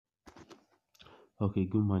Okay,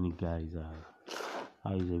 good morning, guys.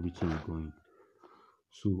 How is everything going?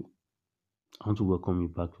 So, I want to welcome you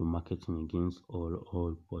back to Marketing Against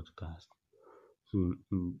All podcast. So,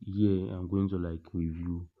 here I'm going to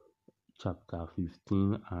review chapter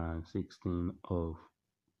 15 and 16 of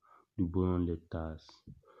the Boron letters.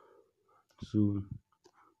 So,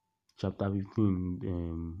 chapter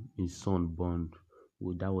 15, his son bond.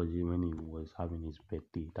 Well, that was it when he was having his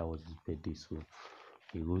birthday. That was his birthday. So,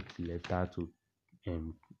 he wrote a letter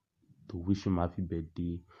um to wish him happy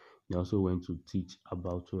birthday. He also went to teach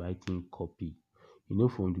about writing copy.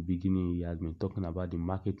 From the beginning, he had been talking about the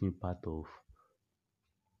marketing part of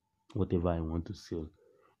whatever I want to sell.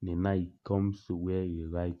 Then now it comes to where he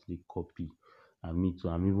writes the copy. And me too,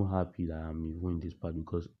 I'm even happy that I'm even in this part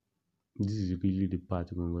because this is really the part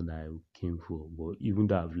that I came for. But even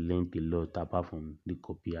though I've learned a lot apart from the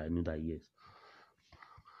copy, I know that yes.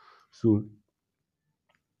 So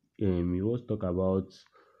he was talk about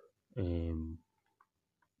um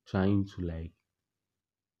trying to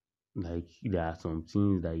there are some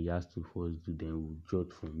things that he has to first do, then we'll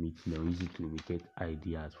jot from it, then use it to get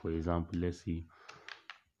ideas. For example, let's say you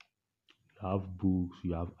have books,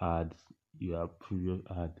 you have ads, you have previous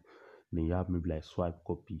ad, then you have maybe like swipe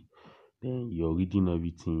copy. Then you're reading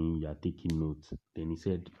everything, you're taking notes. Then he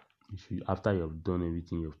said after you've done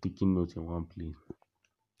everything, you've taken notes in one place,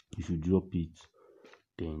 you should drop it,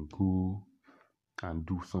 then go and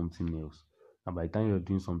do something else. And by the time you're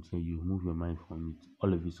doing something, you move your mind from it.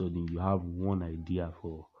 All of a sudden, you have one idea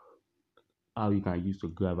for how you can use to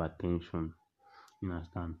grab attention. You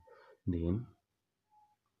understand? Then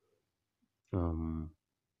um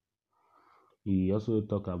he also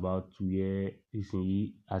talked about where as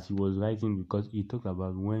he was writing, because he talked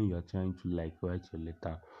about when you're trying to write your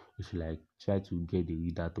letter, you should try to get the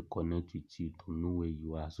reader to connect with you to know where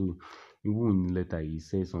you are. So even in the letter he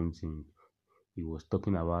said something. He was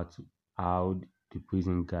talking about how the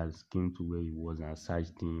prison guards came to where he was and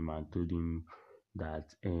searched him and told him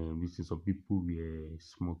that this is some people were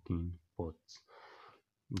smoking pot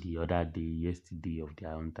the other day, yesterday of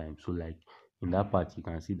their own time. So in that part you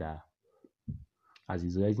can see that as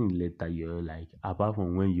he's writing the letter, you're apart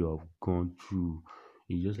from when you have gone through,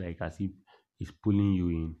 it's just as if he's pulling you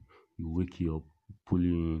in, you wake you up, pull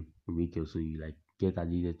you in, you wake you up, so you get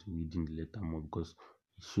addicted to reading the letter more because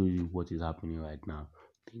it shows you what is happening right now.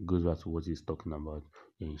 Then it goes back to what he's talking about,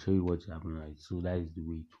 then it shows you what's happening right. So that is the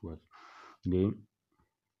way it works. Then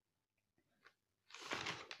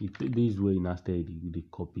this is where he now started the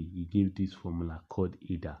copy. He gave this formula called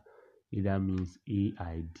AIDA. AIDA means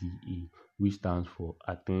AIDA, which stands for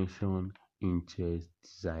attention, interest,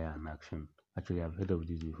 desire, and action. Actually, I've heard of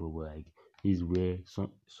this before, but this is where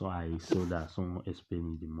so I saw that someone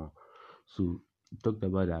explained it more. So he talked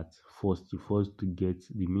about that first. You first to get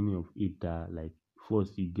the meaning of AIDA,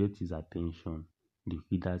 first you get his attention, the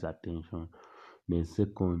reader's attention. Then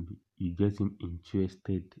second, you get him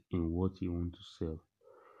interested in what you want to sell.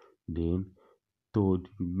 Then third,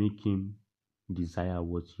 you make him desire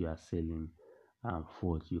what you are selling. And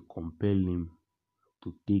fourth, you compel him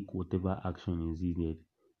to take whatever action is needed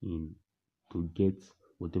in to get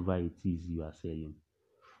whatever it is you are selling.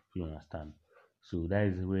 You understand? So that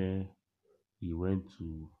is where he went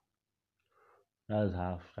to. That's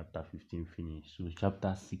how chapter 15 finished. So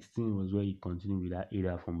chapter 16 was where he continued with that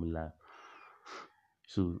area formula.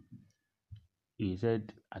 So he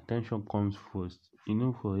said attention comes first.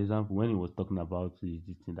 For example, when he was talking about this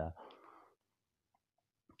thing that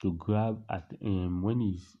to grab at when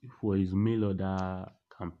he's for his mail order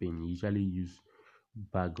campaign, he usually use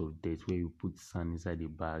bag of dirt where you put sand inside the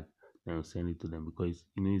bag, then you send it to them because it's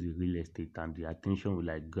a real estate and the attention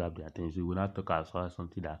will grab the attention. You will not talk as far as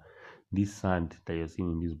something that this sand that you're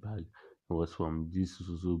seeing in this bag was from this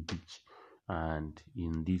so beach and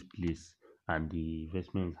in this place and the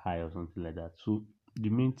investment is high or something like that. So the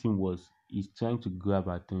main thing was he's trying to grab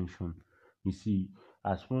attention. You see,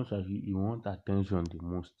 as much as you want attention the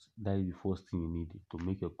most, that is the first thing you need to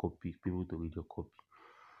make your copy, people to read your copy.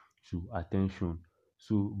 So attention.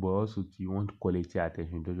 So but also you want quality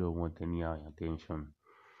attention, you don't just want anyhow attention.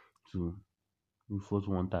 So you first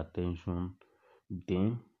want attention,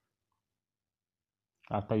 then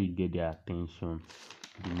after you get their attention,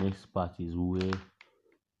 the next part is where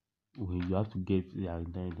you have to get their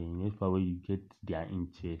the next part where you get their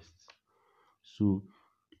interest. So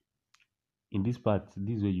in this part,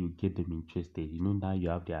 this is where you get them interested. Now you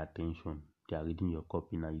have their attention. They are reading your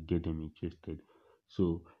copy now. You get them interested.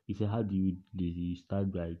 So he said, how do you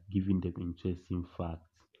start by giving them interesting facts?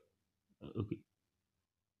 Okay.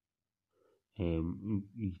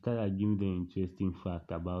 You start by giving them interesting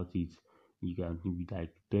fact about it. You can be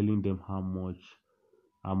telling them how much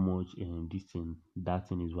how much this thing that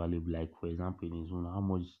thing is valuable. Like for example, in his own, how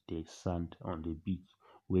much there's sand on the beach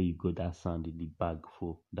where you got that sand in the bag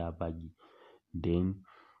for that baggy. Then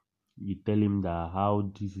you tell him that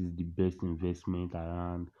how this is the best investment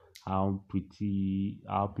around, how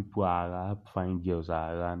people are, how fine girls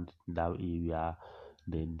are around that area,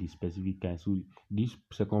 then the specific kind. So this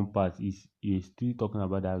second part is still talking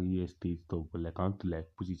about that real estate stuff, but like I want to like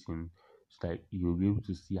put it in so that you'll be able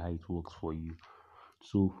to see how it works for you.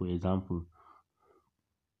 So for example,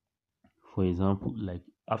 like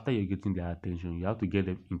after you're getting their attention, you have to get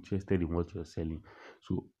them interested in what you're selling.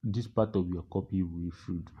 So this part of your copy we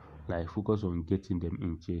should like focus on getting them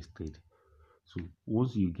interested. So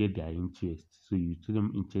once you get their interest, so you tell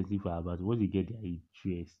them interested for about once you get their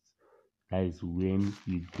interest, that is when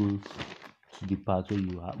you go to the part where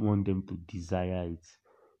you want them to desire it.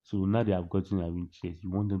 So now they have gotten your interest, you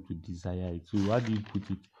want them to desire it. So how do you put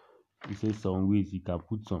it? You say some ways you can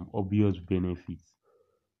put some obvious benefits.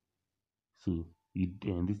 So you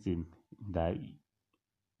and this thing that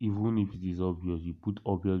even if it is obvious, you put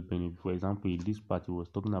obvious benefit. For example, in this part, it was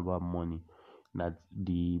talking about money, that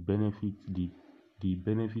the benefit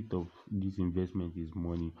of this investment is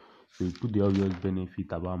money. So you put the obvious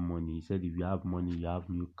benefit about money. He said if you have money, you have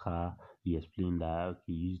new car. He explained that okay,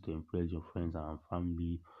 you use it to impress your friends and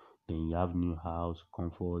family. Then you have new house,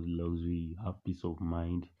 comfort, luxury. You have peace of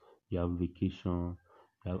mind. You have vacation.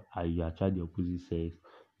 You attract the opposite sex.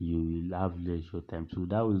 You will have leisure time. So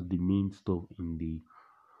that was the main stuff in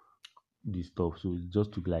the stuff. So it's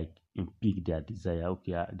just to like pick their desire.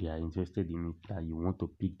 Okay, they are interested in it, that you want to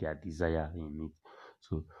pick their desire in it.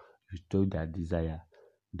 So you tell their desire.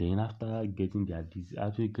 Then after getting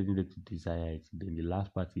after getting them to desire it, then the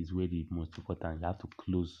last part is where the most important. You have to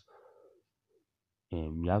close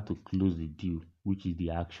the deal, which is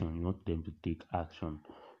the action. You want them to take action.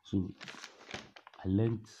 So I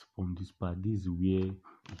learned from this part. This is where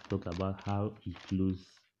he talked about how he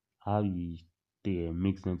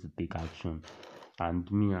makes them to take action.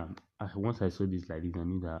 And me, once I saw this like this, I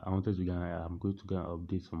knew that I'm going to go and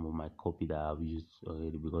update some of my copy that I've used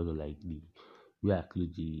already because of like the way I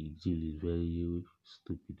close the deal is very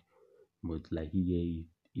stupid. But like he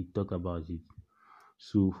talked about it.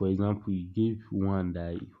 So, for example, he gave an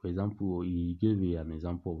example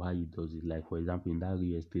of how he does it. Like, for example, in that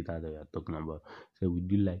real estate ad that you're talking about, so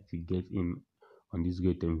would you like to get in on this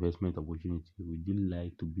great investment opportunity? Would you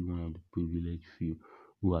like to be one of the privileged few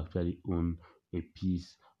who actually own a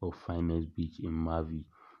piece of finest beach in Mavi?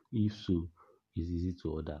 If so, it's easy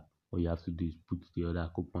to order. All you have to do is put the order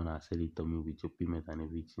coupon and sell it to me with your payment and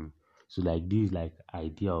everything. So, like, this is like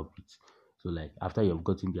idea of it. So like after you've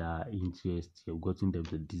gotten their interest, you've gotten them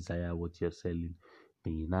to desire what you're selling,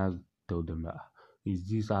 then you now tell them that is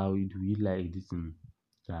this how do we like this thing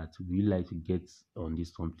that we like to get on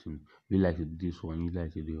this something, we like to do this one, you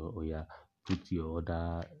like to do oh yeah, put your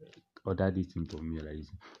order this thing to me like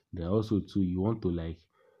this. Then also too you want to like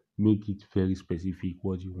make it very specific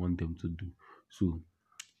what you want them to do. So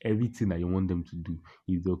everything that you want them to do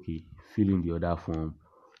is okay, fill in the order form,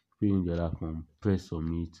 press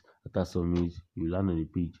submit. After submit, you land on the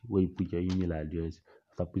page where you put your email address.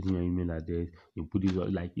 After putting your email address, you put it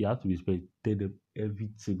like you have to be specific. Tell them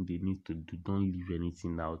everything they need to do. Don't leave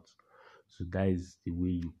anything out. So that is the way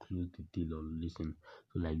you close the deal or listen.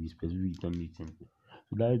 So like be specific, don't listen. So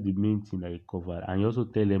that is the main thing that you cover. And you also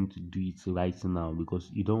tell them to do it right now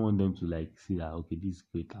because you don't want them to like say that okay, this is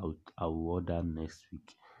great. I will order next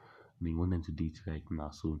week. You want them to do it right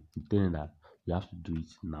now. So you tell them that you have to do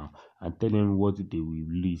it now and tell them what they will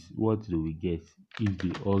lose, what they will get if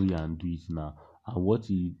they hurry and do it now, and what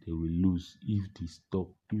they will lose if they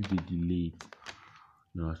stop, if they delay it.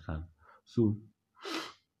 You understand? So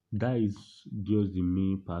that is just the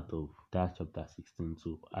main part of that chapter 16.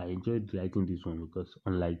 So I enjoyed writing this one because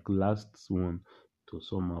unlike last one, it was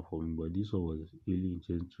somehow for me, but this one was really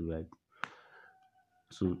interesting to write.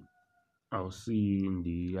 So I'll see you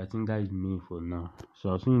in I think that is me for now.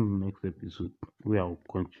 So I'll see you in the next episode where I'll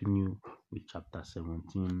continue with chapter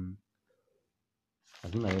 17. I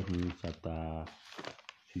think I have finished chapter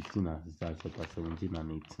 15 and start chapter 17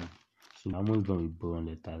 and 18. So I'm almost done with borrowing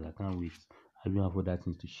letters. I can't wait. I don't have other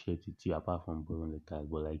things to share with you apart from borrowing letters,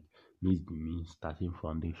 but like this is the main starting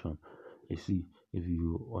foundation. You see, if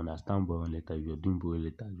you understand borrowing letters, if you're doing borrowing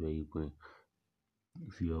letters very well,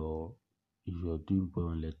 if you're if you're doing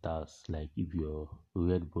borrowing letters, like if you're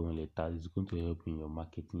read borrowing letters, it's going to help in your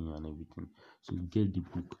marketing and everything. So get the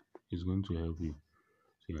book, it's going to help you.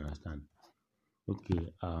 So you understand.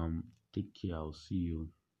 Okay, take care. I'll see you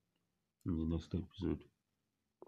in the next episode.